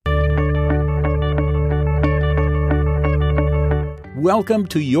Welcome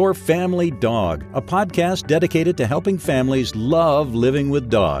to Your Family Dog, a podcast dedicated to helping families love living with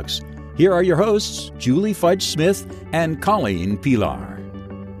dogs. Here are your hosts, Julie Fudge Smith and Colleen Pilar.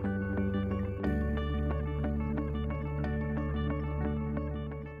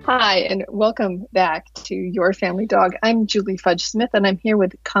 Hi, and welcome back to Your Family Dog. I'm Julie Fudge Smith, and I'm here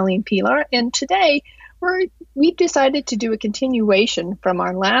with Colleen Pilar. And today, we've decided to do a continuation from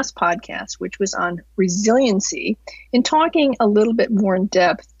our last podcast, which was on resiliency, and talking a little bit more in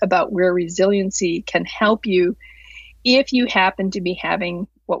depth about where resiliency can help you if you happen to be having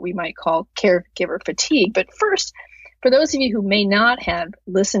what we might call caregiver fatigue. But first, for those of you who may not have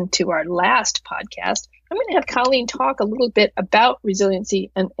listened to our last podcast, I'm going to have Colleen talk a little bit about resiliency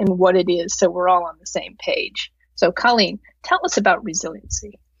and what it is, so we're all on the same page. So, Colleen, tell us about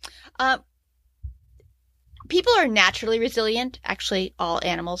resiliency. People are naturally resilient. Actually, all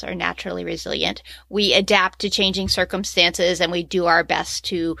animals are naturally resilient. We adapt to changing circumstances, and we do our best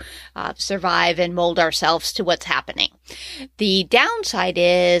to survive and mold ourselves to what's happening. The downside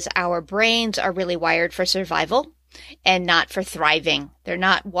is our brains are really wired for survival and not for thriving. They're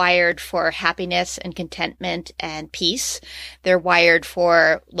not wired for happiness and contentment and peace. They're wired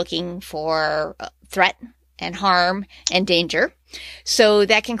for looking for threat and harm and danger. So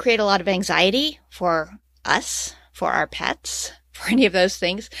that can create a lot of anxiety for us, for our pets, for any of those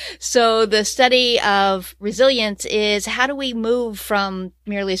things. So the study of resilience is, how do we move from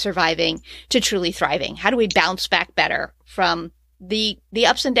merely surviving to truly thriving? How do we bounce back better from the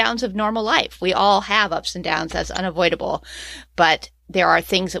ups and downs of normal life? We all have ups and downs. That's unavoidable. But there are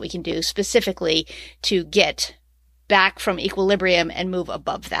things that we can do specifically to get back from equilibrium and move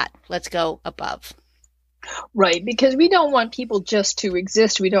above that. Let's go above. Right, because we don't want people just to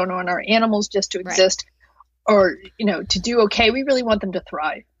exist. We don't want our animals just to exist. Right. Or, to do okay. We really want them to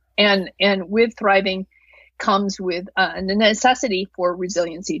thrive. And with thriving comes with the necessity for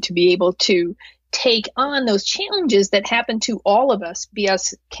resiliency to be able to take on those challenges that happen to all of us, be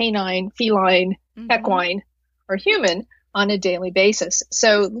us canine, feline, equine, or human, on a daily basis.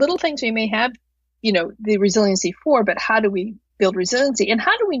 So little things we may have, the resiliency for, but how do we build resiliency? And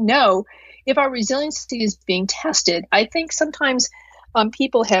how do we know if our resiliency is being tested? I think sometimes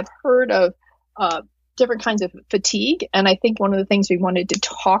people have heard of different kinds of fatigue. And I think one of the things we wanted to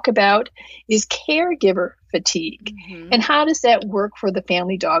talk about is caregiver fatigue. And how does that work for the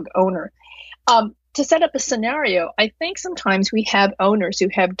family dog owner? To set up a scenario, I think sometimes we have owners who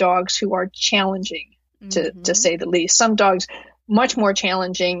have dogs who are challenging, to say the least. Some dogs much more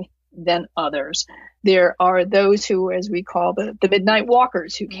challenging than others. There are those who, as we call the midnight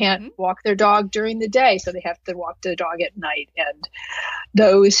walkers, who can't walk their dog during the day, so they have to walk the dog at night. And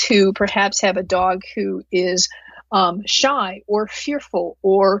those who perhaps have a dog who is shy or fearful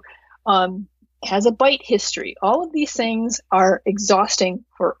or has a bite history. All of these things are exhausting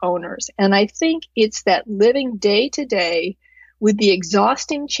for owners. And I think it's that living day to day with the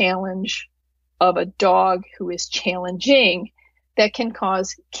exhausting challenge of a dog who is challenging that can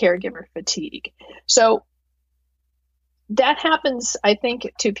cause caregiver fatigue. So that happens, I think,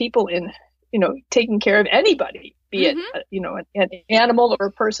 to people in, taking care of anybody, be it, an animal or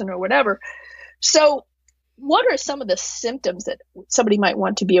a person or whatever. So what are some of the symptoms that somebody might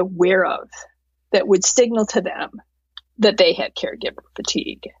want to be aware of that would signal to them that they had caregiver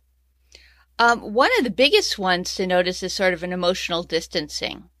fatigue? One of the biggest ones to notice is sort of an emotional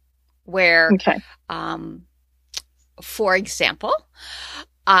distancing, where, for example,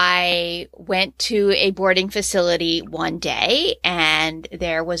 I went to a boarding facility one day, and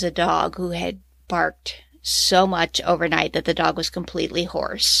there was a dog who had barked so much overnight that the dog was completely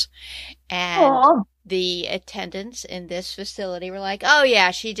hoarse. And the attendants in this facility were like, "Oh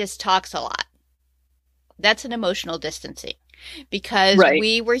yeah, she just talks a lot." That's an emotional distancing, because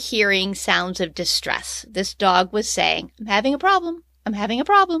we were hearing sounds of distress. This dog was saying, "I'm having a problem. I'm having a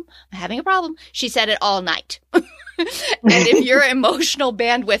problem. I'm having a problem." She said it all night. And if your emotional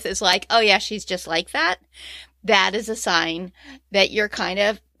bandwidth is like, "Oh yeah, she's just like that," that is a sign that you're kind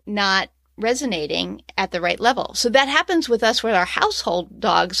of not resonating at the right level. So that happens with us with our household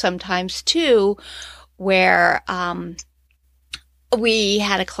dogs sometimes too, where we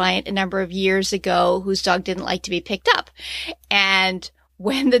had a client a number of years ago whose dog didn't like to be picked up. And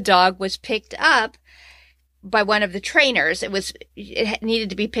when the dog was picked up by one of the trainers, it needed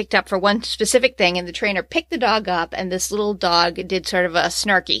to be picked up for one specific thing, and the trainer picked the dog up, and this little dog did sort of a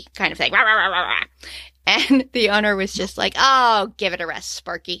snarky kind of thing. Rah, rah, rah, rah, rah. And the owner was just like, "Oh, give it a rest,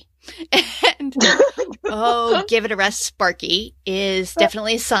 Sparky." And "Oh, give it a rest, Sparky" is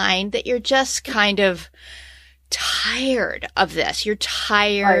definitely a sign that you're just kind of tired of this. You're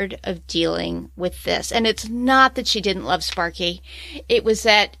tired of dealing with this. And it's not that she didn't love Sparky. It was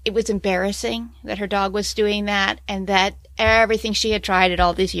that it was embarrassing that her dog was doing that, and that everything she had tried at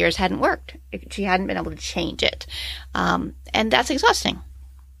all these years hadn't worked. She hadn't been able to change it. And that's exhausting.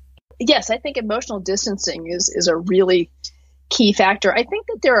 Yes, I think emotional distancing is a really key factor. I think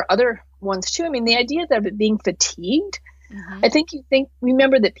that there are other ones too. I mean, the idea of it being fatigued, I think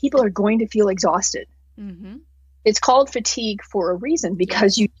remember that people are going to feel exhausted. Mm-hmm. It's called fatigue for a reason,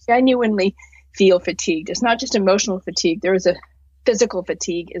 because you genuinely feel fatigued. It's not just emotional fatigue. There is a physical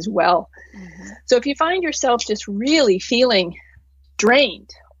fatigue as well. Mm-hmm. So if you find yourself just really feeling drained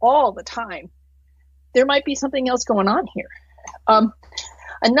all the time, there might be something else going on here.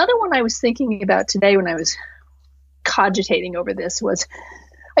 Another one I was thinking about today when I was cogitating over this was,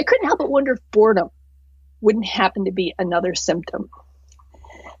 I couldn't help but wonder if boredom wouldn't happen to be another symptom.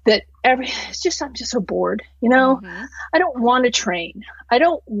 That I'm just so bored, Mm-hmm. I don't want to train. I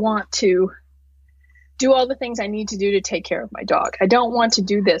don't want to do all the things I need to do to take care of my dog. I don't want to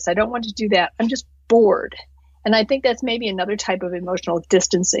do this. I don't want to do that. I'm just bored. And I think that's maybe another type of emotional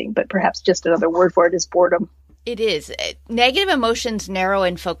distancing, but perhaps just another word for it is boredom. It is. Negative emotions narrow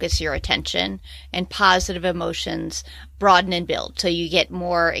and focus your attention, and positive emotions broaden and build. So you get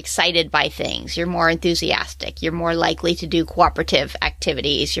more excited by things. You're more enthusiastic. You're more likely to do cooperative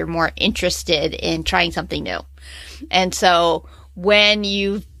activities. You're more interested in trying something new. And so when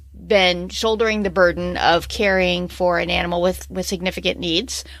you've been shouldering the burden of caring for an animal with significant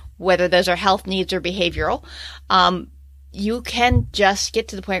needs, whether those are health needs or behavioral, you can just get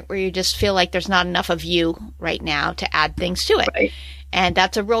to the point where you just feel like there's not enough of you right now to add things to it. Right. And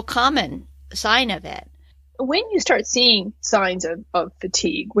that's a real common sign of it. When you start seeing signs of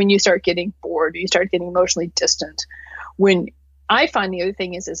fatigue, when you start getting bored, you start getting emotionally distant, when I find the other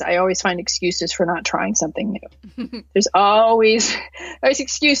thing is I always find excuses for not trying something new. There's always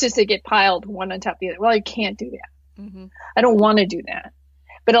excuses that get piled one on top of the other. Well, I can't do that. Mm-hmm. I don't want to do that.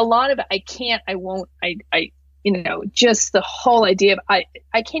 But a lot of it, I can't, I won't, just the whole idea of I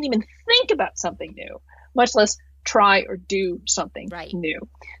can't even think about something new, much less try or do something new.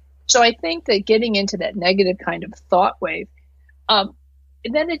 So I think that getting into that negative kind of thought wave,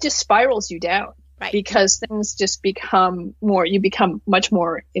 then it just spirals you down, because things just become you become much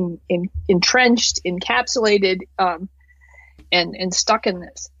more entrenched, encapsulated, and stuck in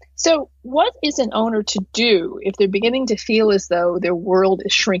this. So what is an owner to do if they're beginning to feel as though their world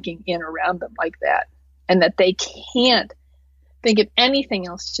is shrinking in around them like that, and that they can't think of anything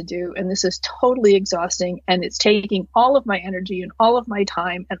else to do, and this is totally exhausting, and it's taking all of my energy and all of my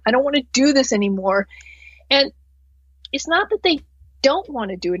time, and I don't want to do this anymore? And it's not that they don't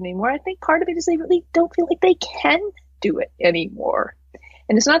want to do it anymore. I think part of it is they really don't feel like they can do it anymore.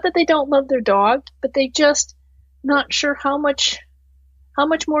 And it's not that they don't love their dog, but they just not sure how much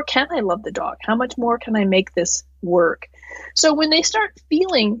more can I love the dog? How much more can I make this work? So when they start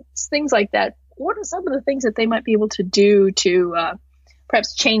feeling things like that, what are some of the things that they might be able to do to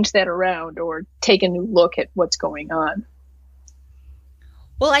perhaps change that around or take a new look at what's going on?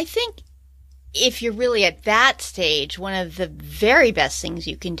 Well, I think if you're really at that stage, one of the very best things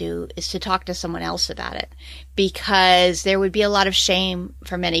you can do is to talk to someone else about it, because there would be a lot of shame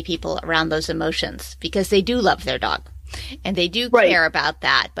for many people around those emotions, because they do love their dog. And they do care about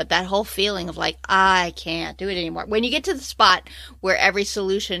that. But that whole feeling of like, I can't do it anymore. When you get to the spot where every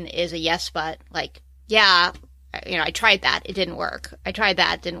solution is a yes, but like, yeah, I tried that. It didn't work. I tried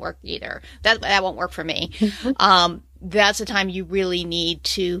that. It didn't work either. That won't work for me. That's the time you really need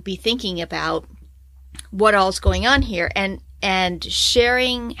to be thinking about what all's going on here, and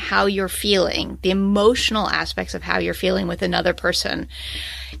sharing how you're feeling, the emotional aspects of how you're feeling with another person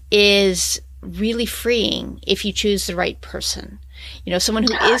is really freeing if you choose the right person. Someone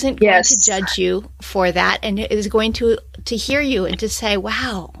who isn't going to judge you for that, and is going to hear you and to say,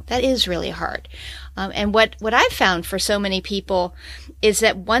 wow, that is really hard. And what I've found for so many people is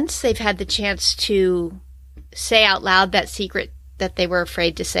that once they've had the chance to say out loud that secret that they were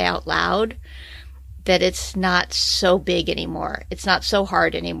afraid to say out loud, that it's not so big anymore. It's not so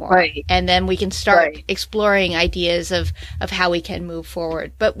hard anymore. Right. And then we can start exploring ideas of how we can move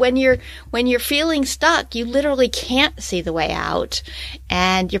forward. But when you're feeling stuck, you literally can't see the way out,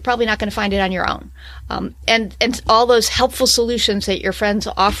 and you're probably not going to find it on your own. And all those helpful solutions that your friends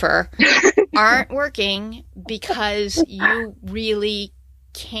offer aren't working because you really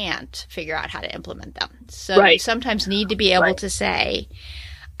can't figure out how to implement them. So you sometimes need to be able to say,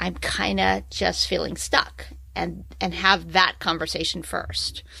 I'm kind of just feeling stuck, and have that conversation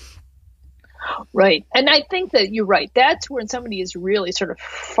first. Right. And I think that you're right. That's when somebody is really sort of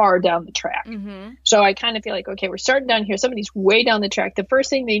far down the track. Mm-hmm. So I kind of feel like, okay, we're starting down here. Somebody's way down the track. The first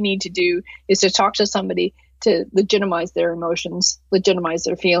thing they need to do is to talk to somebody to legitimize their emotions, legitimize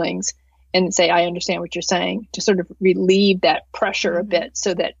their feelings, and say, I understand what you're saying, to sort of relieve that pressure a bit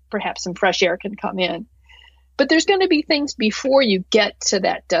so that perhaps some fresh air can come in. But there's going to be things before you get to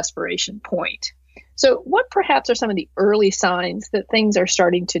that desperation point. So what perhaps are some of the early signs that things are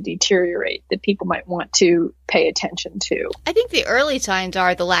starting to deteriorate that people might want to pay attention to? I think the early signs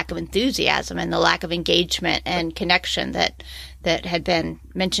are the lack of enthusiasm and the lack of engagement and connection that had been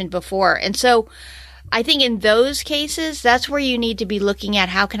mentioned before. And so I think in those cases, that's where you need to be looking at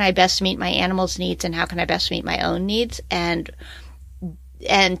how can I best meet my animal's needs and how can I best meet my own needs, and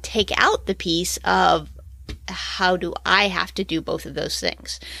take out the piece of how do I have to do both of those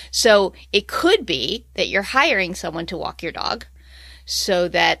things? So it could be that you're hiring someone to walk your dog so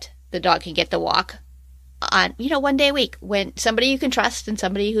that the dog can get the walk on, 1 day a week, when somebody you can trust and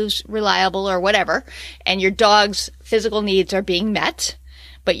somebody who's reliable or whatever, and your dog's physical needs are being met,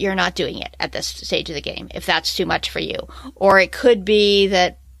 but you're not doing it at this stage of the game, if that's too much for you. Or it could be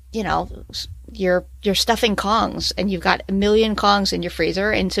that, you're stuffing Kongs and you've got a million Kongs in your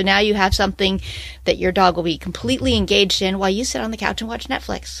freezer. And so now you have something that your dog will be completely engaged in while you sit on the couch and watch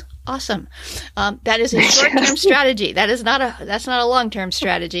Netflix. Awesome. That is a short-term strategy. That's not a long-term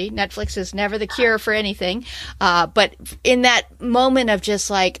strategy. Netflix is never the cure for anything. But in that moment of just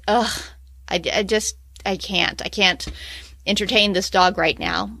like, I can't entertain this dog right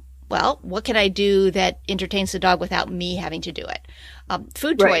now. Well, what can I do that entertains the dog without me having to do it?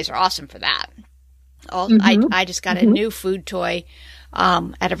 Food toys are awesome for that. I just got a new food toy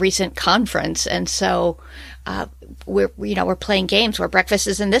at a recent conference, and so we're playing games where breakfast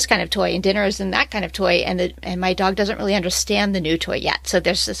is in this kind of toy and dinner is in that kind of toy, and my dog doesn't really understand the new toy yet. So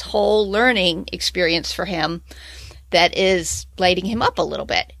there's this whole learning experience for him that is lighting him up a little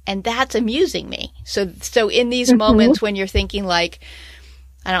bit, and that's amusing me. So in these moments when you're thinking like,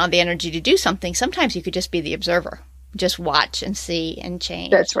 I don't have the energy to do something, sometimes you could just be the observer. Just watch and see and change.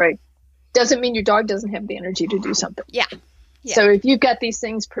 That's right. Doesn't mean your dog doesn't have the energy to do something. Yeah. So if you've got these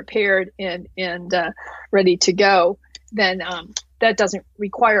things prepared and ready to go, then that doesn't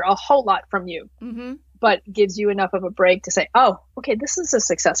require a whole lot from you, but gives you enough of a break to say, oh, okay, this is a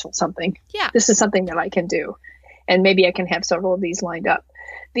successful something. Yeah. This is something that I can do. And maybe I can have several of these lined up.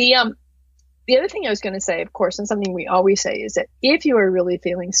 The other thing I was going to say, of course, and something we always say, is that if you are really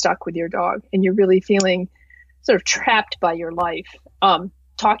feeling stuck with your dog and you're really feeling sort of trapped by your life,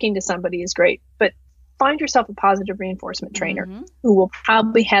 talking to somebody is great, but find yourself a positive reinforcement trainer who will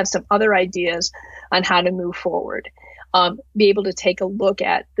probably have some other ideas on how to move forward. Be able to take a look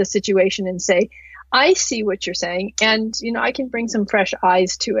at the situation and say, I see what you're saying, and I can bring some fresh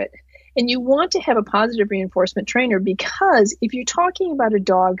eyes to it. And you want to have a positive reinforcement trainer, because if you're talking about a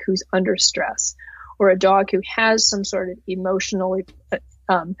dog who's under stress or a dog who has some sort of emotional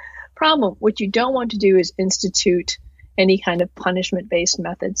problem, what you don't want to do is institute any kind of punishment-based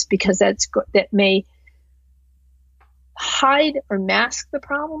methods, because that may hide or mask the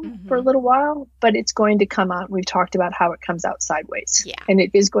problem for a little while, but it's going to come out. We've talked about how it comes out sideways, and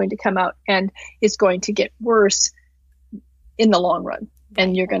it is going to come out, and it's going to get worse in the long run.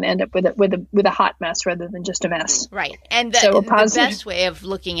 And you're going to end up with a hot mess rather than just a mess. Right. And the best way of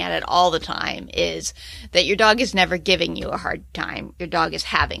looking at it all the time is that your dog is never giving you a hard time. Your dog is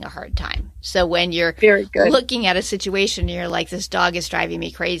having a hard time. So when you're looking at a situation, you're like, this dog is driving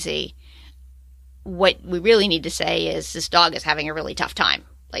me crazy. What we really need to say is, this dog is having a really tough time.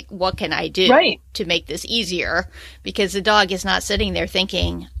 Like, what can I do to make this easier? Because the dog is not sitting there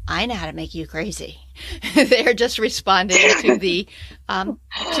thinking, I know how to make you crazy. They're just responding to the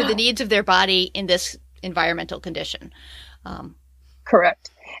needs of their body in this environmental condition. Correct.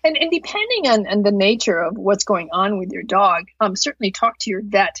 And depending on the nature of what's going on with your dog, certainly talk to your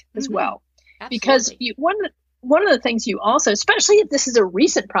vet as well. Absolutely. Because one of the things you also, especially if this is a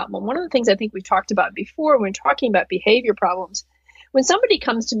recent problem, one of the things I think we talked about before when talking about behavior problems, when somebody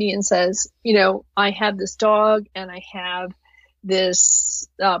comes to me and says, I have this dog and I have this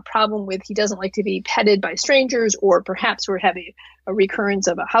problem with, he doesn't like to be petted by strangers, or perhaps we're having a recurrence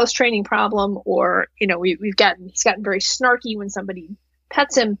of a house training problem, or, he's gotten very snarky when somebody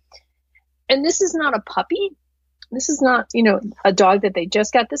pets him. And this is not a puppy. This is not, a dog that they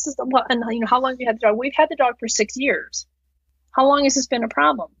just got. This is how long have you had the dog? We've had the dog for 6 years. How long has this been a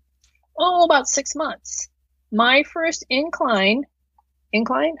problem? Oh, about 6 months. My first inclination.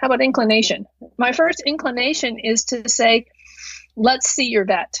 How about inclination? My first inclination is to say, let's see your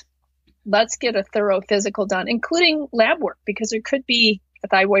vet. Let's get a thorough physical done, including lab work, because there could be a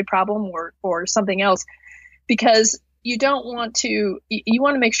thyroid problem or something else, because you don't want to, you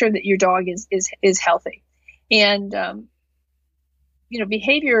want to make sure that your dog is healthy. And,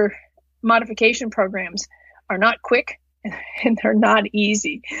 behavior modification programs are not quick and they're not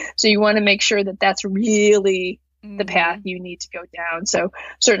easy. So you want to make sure that that's really the path you need to go down. So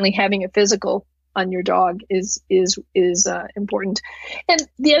certainly having a physical on your dog is important. And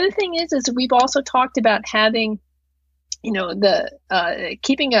the other thing is we've also talked about having,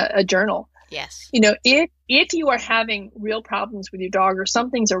 keeping a journal. Yes. If you are having real problems with your dog or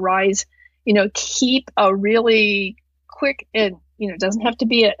something's arise, keep a really quick, and it doesn't have to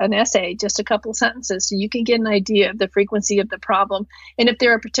be an essay, just a couple of sentences, so you can get an idea of the frequency of the problem and if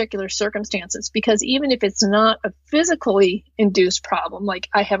there are particular circumstances. Because even if it's not a physically induced problem, like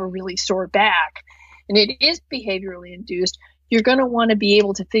I have a really sore back and it is behaviorally induced, you're going to want to be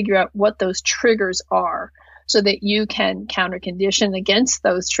able to figure out what those triggers are so that you can counter condition against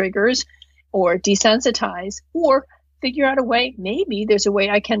those triggers or desensitize, or figure out a way, maybe there's a way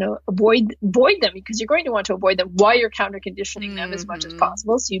I can avoid them, because you're going to want to avoid them while you're counter conditioning them as much as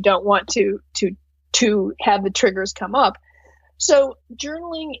possible. So you don't want to have the triggers come up. So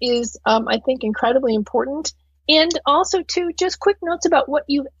journaling is, I think, incredibly important. And also too, just quick notes about what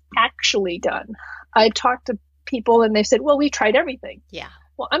you've actually done. I've talked to people and they said, well, we tried everything. Yeah.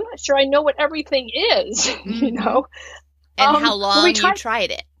 Well, I'm not sure I know what everything is, And how long you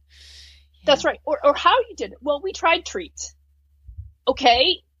tried it. That's right. Or how you did it. Well, we tried treats.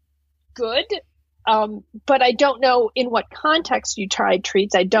 Okay, good. But I don't know in what context you tried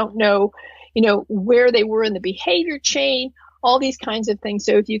treats. I don't know, where they were in the behavior chain, all these kinds of things.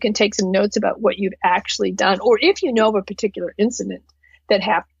 So if you can take some notes about what you've actually done, or if you know of a particular incident that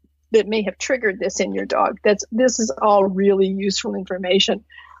may have triggered this in your dog, this is all really useful information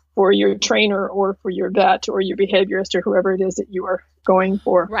for your trainer or for your vet or your behaviorist or whoever it is that you are going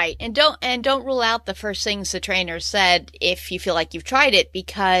for. Right. And don't rule out the first things the trainer said if you feel like you've tried it,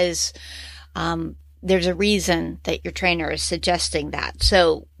 because there's a reason that your trainer is suggesting that.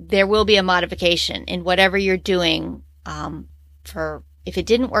 So there will be a modification in whatever you're doing. If it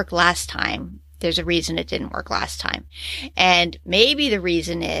didn't work last time, there's a reason it didn't work last time. And maybe the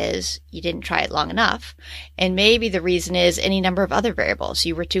reason is you didn't try it long enough. And maybe the reason is any number of other variables.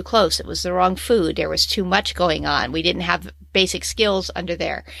 You were too close. It was the wrong food. There was too much going on. We didn't have basic skills under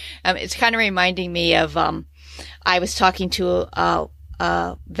there. It's kind of reminding me of, I was talking to a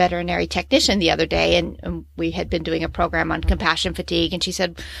veterinary technician the other day, and we had been doing a program on compassion fatigue. And she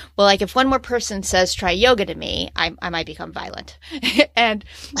said, well, like if one more person says, try yoga to me, I might become violent. And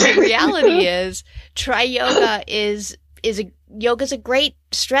the reality is try yoga yoga's a great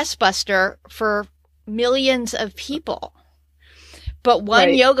stress buster for millions of people. But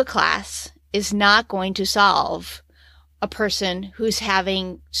one yoga class is not going to solve a person who's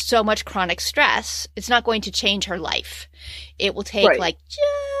having so much chronic stress. It's not going to change her life. It will take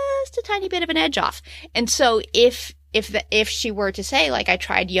just a tiny bit of an edge off. And so if she were to say, like, I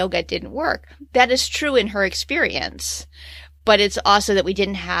tried yoga, it didn't work, that is true in her experience. But it's also that we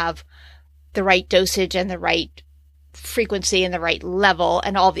didn't have the right dosage and the right frequency and the right level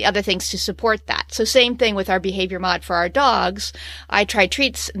and all the other things to support that. So same thing with our behavior mod for our dogs. I tried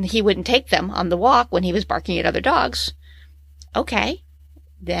treats and he wouldn't take them on the walk when he was barking at other dogs. Okay,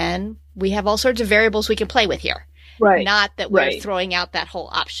 then we have all sorts of variables we can play with here. Right. Not that we're throwing out that whole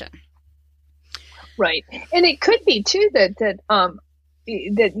option. Right. And it could be too that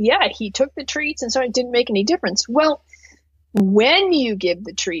he took the treats and so it didn't make any difference. Well, when you give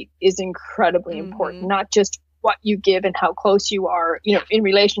the treat is incredibly important, not just what you give and how close you are, in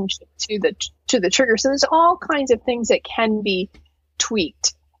relationship to the trigger. So there's all kinds of things that can be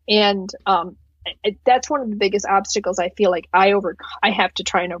tweaked. And that's one of the biggest obstacles I feel like I have to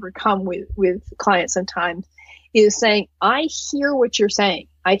try and overcome with clients sometimes, is saying, I hear what you're saying.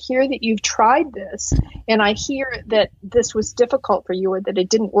 I hear that you've tried this, and I hear that this was difficult for you or that it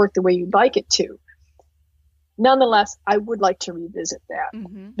didn't work the way you'd like it to. Nonetheless, I would like to revisit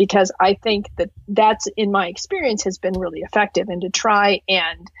that because I think that's, in my experience, has been really effective. And to try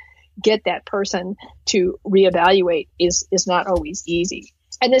and get that person to reevaluate is not always easy.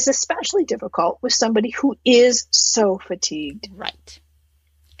 And it's especially difficult with somebody who is so fatigued. Right.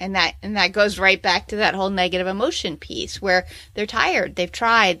 And that goes right back to that whole negative emotion piece where they're tired, they've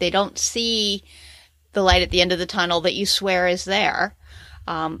tried, they don't see the light at the end of the tunnel that you swear is there.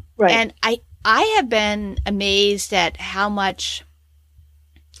 Right. And I have been amazed at how much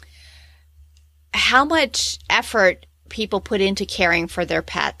effort people put into caring for their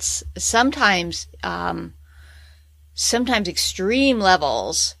pets. Sometimes extreme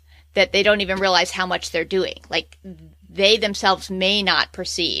levels that they don't even realize how much they're doing. Like they themselves may not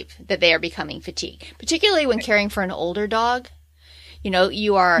perceive that they are becoming fatigued, particularly when caring for an older dog.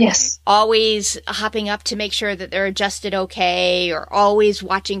 You are always hopping up to make sure that they're adjusted okay, or always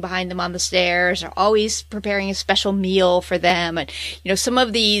watching behind them on the stairs, or always preparing a special meal for them. And, some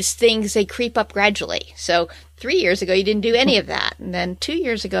of these things, they creep up gradually. So 3 years ago, you didn't do any of that. And then 2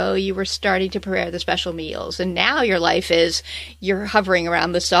 years ago, you were starting to prepare the special meals. And now your life is you're hovering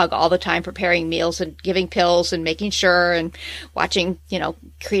around this dog all the time, preparing meals and giving pills and making sure and watching,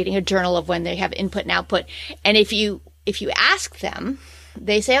 creating a journal of when they have input and output. And if you ask them,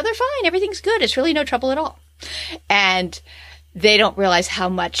 they say, oh, they're fine. Everything's good. It's really no trouble at all. And they don't realize how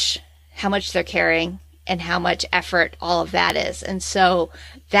much they're carrying and how much effort all of that is. And so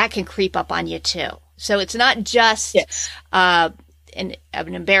that can creep up on you too. So it's not just an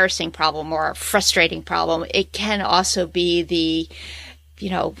embarrassing problem or a frustrating problem. It can also be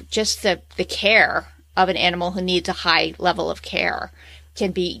just the care of an animal who needs a high level of care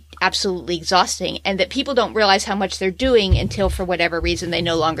can be absolutely exhausting, and that people don't realize how much they're doing until, for whatever reason, they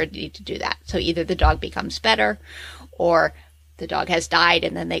no longer need to do that. So either the dog becomes better or the dog has died,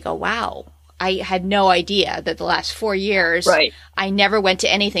 and then they go, wow, I had no idea that the last 4 years, I never went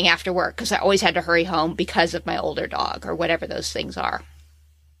to anything after work because I always had to hurry home because of my older dog, or whatever those things are.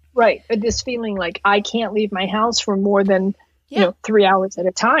 Right. This feeling like I can't leave my house for more than, 3 hours at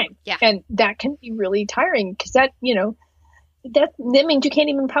a time. Yeah. And that can be really tiring because that means you can't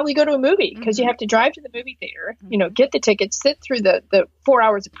even probably go to a movie because you have to drive to the movie theater, get the tickets, sit through the 4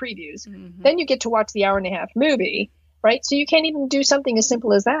 hours of previews. Then you get to watch the hour-and-a-half movie, right? So you can't even do something as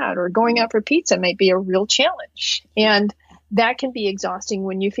simple as that, or going out for pizza might be a real challenge. And that can be exhausting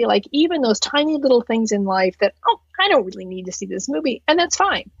when you feel like even those tiny little things in life that, I don't really need to see this movie, and that's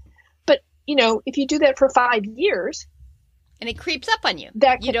fine. But, if you do that for 5 years. And it creeps up on you.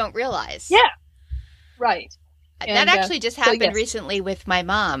 You don't realize. Yeah. Right. That actually just happened recently with my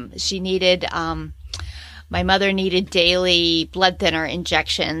mom. She needed, my mother needed daily blood thinner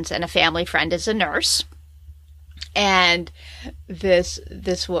injections, and a family friend is a nurse. And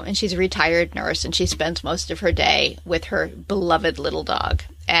this woman, she's a retired nurse, and she spends most of her day with her beloved little dog.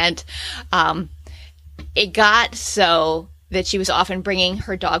 And it got so that she was often bringing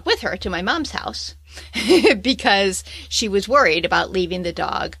her dog with her to my mom's house because she was worried about leaving the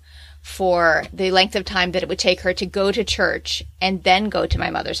dog for the length of time that it would take her to go to church and then go to my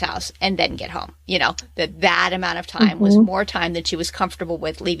mother's house and then get home. That amount of time was more time than she was comfortable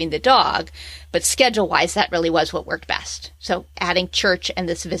with leaving the dog. But schedule-wise, that really was what worked best. So adding church and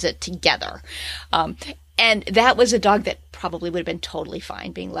this visit together. And that was a dog that probably would have been totally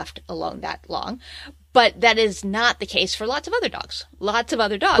fine being left alone that long. But that is not the case for lots of other dogs. Lots of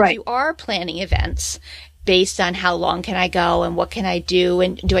other dogs. Right. You are planning events based on how long can I go and what can I do,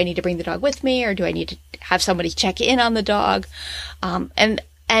 and do I need to bring the dog with me, or do I need to have somebody check in on the dog? And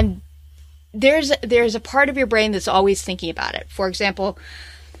there's a part of your brain that's always thinking about it. For example,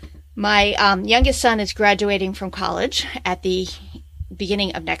 my youngest son is graduating from college at the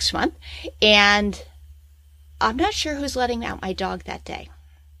beginning of next month, and I'm not sure who's letting out my dog that day,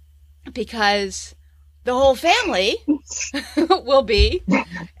 because the whole family will be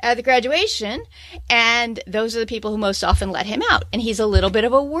at the graduation, and those are the people who most often let him out. And he's a little bit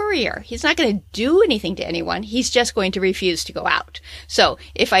of a worrier. He's not going to do anything to anyone. He's just going to refuse to go out. So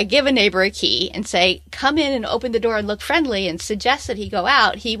if I give a neighbor a key and say, come in and open the door and look friendly, and suggest that he go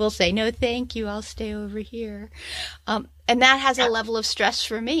out, he will say, no, thank you, I'll stay over here. And that has a level of stress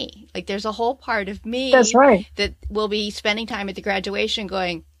for me. Like, there's a whole part of me that will be spending time at the graduation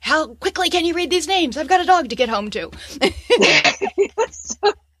going, how quickly can you read these names? I've got a dog to get home to.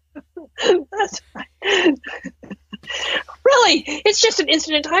 That's right. Really? It's just an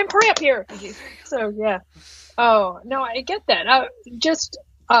instant in time. Hurry up here. So, yeah. Oh, no, I get that. Just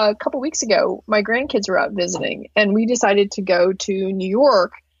a couple weeks ago, my grandkids were out visiting, and we decided to go to New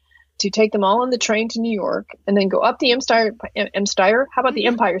York, to take them all on the train to New York, and then go up the Empire. How about the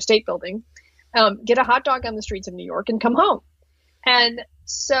Empire State Building? Get a hot dog on the streets of New York and come home. And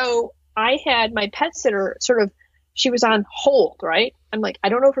so I had my pet sitter she was on hold, right? I'm like, I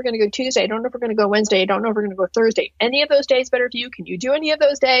don't know if we're going to go Tuesday. I don't know if we're going to go Wednesday. I don't know if we're going to go Thursday. Any of those days better for you? Can you do any of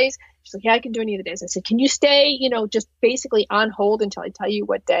those days? She's like, yeah, I can do any of the days. I said, can you stay, just basically on hold until I tell you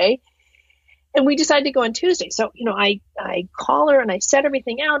what day? And we decided to go on Tuesday. So, I call her and I set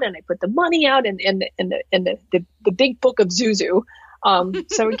everything out, and I put the money out in the big book of Zuzu.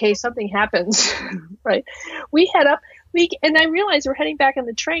 So in case something happens, right? We head up, and I realized we're heading back on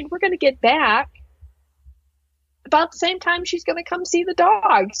the train. We're going to get back about the same time she's going to come see the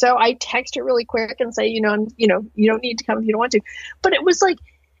dog. So I text her really quick and say, you don't need to come if you don't want to. But it was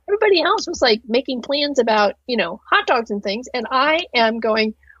everybody else was like making plans about, hot dogs and things. And I am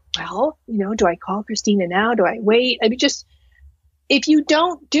going, well, do I call Christina now? Do I wait? I mean, just, if you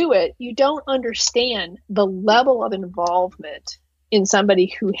don't do it, you don't understand the level of involvement in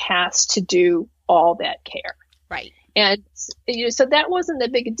somebody who has to do all that care. Right. And so that wasn't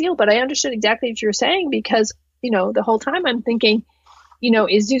that big a deal, but I understood exactly what you were saying because, the whole time I'm thinking,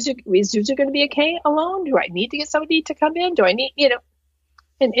 is Zuzu going to be okay alone? Do I need to get somebody to come in? Do I need,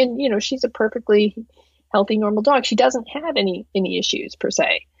 and she's a perfectly healthy, normal dog. She doesn't have any issues per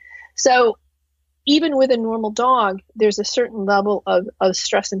se. So even with a normal dog, there's a certain level of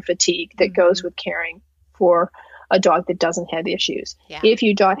stress and fatigue that goes with caring for a dog that doesn't have issues. Yeah. If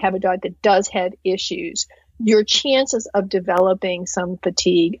you have a dog that does have issues, your chances of developing some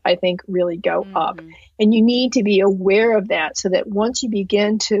fatigue, I think, really go up. And you need to be aware of that so that once you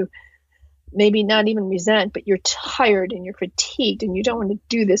begin to maybe not even resent, but you're tired and you're fatigued and you don't want to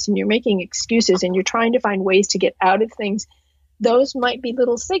do this and you're making excuses and you're trying to find ways to get out of things, those might be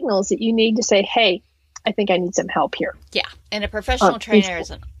little signals that you need to say, hey, I think I need some help here. Yeah. And a professional trainer is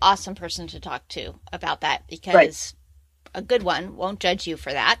an awesome person to talk to about that because a good one won't judge you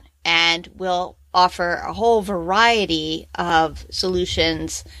for that and will offer a whole variety of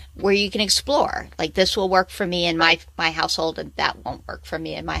solutions where you can explore. Like, this will work for me in my household and that won't work for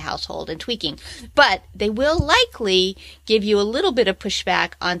me in my household, and tweaking. But they will likely give you a little bit of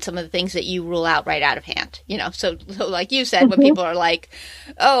pushback on some of the things that you rule out right out of hand. So like you said, when people are like,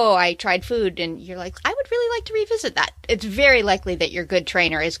 oh, I tried food, and you're like, I would really like to revisit that. It's very likely that your good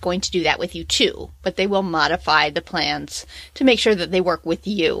trainer is going to do that with you too, but they will modify the plans to make sure that they work with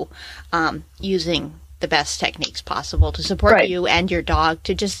you, using the best techniques possible to support you and your dog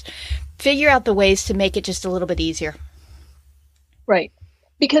to just figure out the ways to make it just a little bit easier. Right.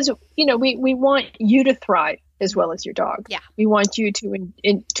 Because, we want you to thrive as well as your dog. Yeah. We want you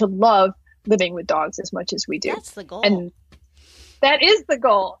to love living with dogs as much as we do. That's the goal. And that is the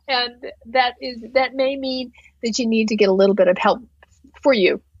goal. And that may mean that you need to get a little bit of help for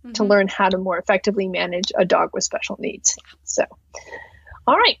you to learn how to more effectively manage a dog with special needs. So,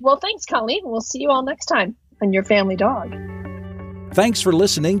 all right. Well, thanks, Colleen. We'll see you all next time on Your Family Dog. Thanks for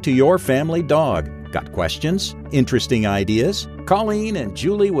listening to Your Family Dog. Got questions? Interesting ideas? Colleen and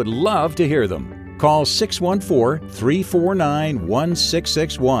Julie would love to hear them. Call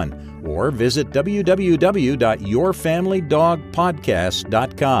 614-349-1661 or visit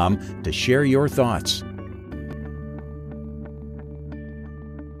www.yourfamilydogpodcast.com to share your thoughts.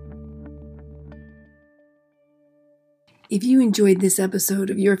 If you enjoyed this episode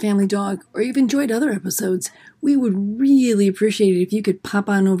of Your Family Dog, or you've enjoyed other episodes, we would really appreciate it if you could pop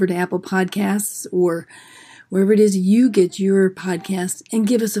on over to Apple Podcasts or wherever it is you get your podcast and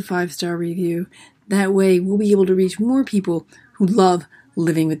give us a 5-star review. That way, we'll be able to reach more people who love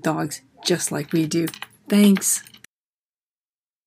living with dogs just like we do. Thanks.